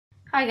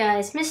Hi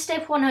guys, Mr.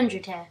 Staple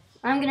 100 here.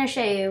 I'm going to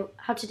show you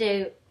how to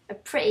do a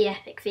pretty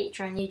epic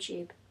feature on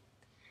YouTube.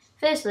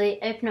 Firstly,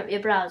 open up your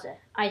browser,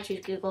 I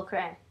choose Google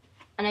Chrome,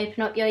 and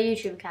open up your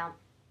YouTube account.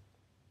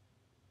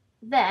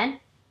 Then,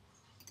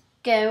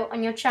 go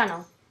on your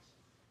channel.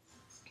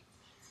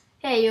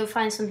 Here you'll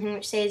find something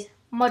which says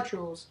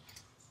Modules,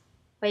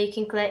 where you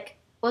can click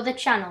Other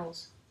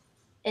Channels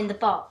in the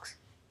box,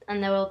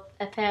 and there will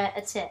appear a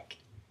tick.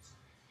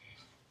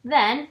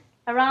 Then,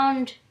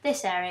 around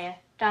this area,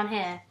 down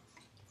here,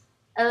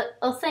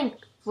 a thing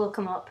will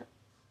come up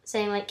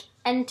saying like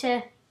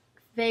enter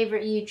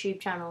favourite YouTube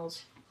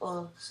channels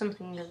or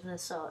something of the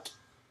sort.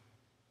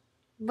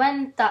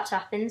 When that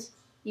happens,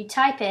 you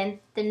type in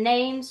the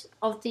names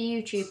of the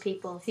YouTube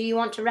people who you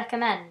want to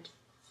recommend,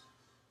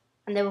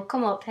 and they will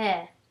come up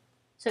here,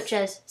 such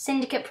as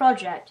Syndicate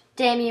Project,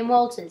 Damien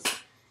Walters,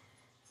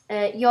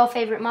 Your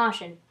Favourite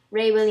Martian,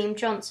 Ray William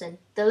Johnson,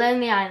 The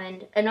Lonely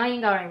Island,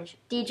 Annoying Orange,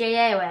 DJ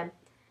AOM,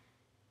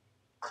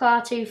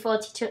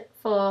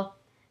 Clar244,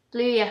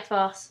 Blue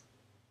Yefos,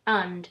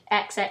 and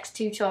XX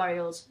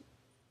Tutorials.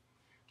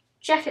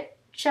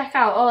 Check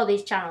out all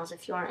these channels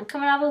if you want, and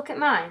come and have a look at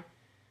mine.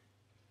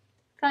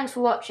 Thanks for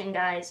watching,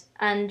 guys,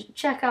 and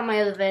check out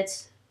my other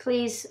vids.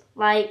 Please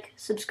like,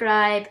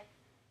 subscribe,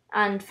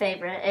 and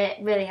favourite.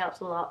 It really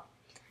helps a lot.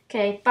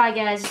 Okay, bye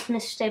guys. It's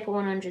Mr. Staple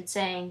 100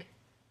 saying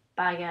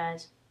bye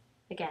guys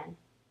again.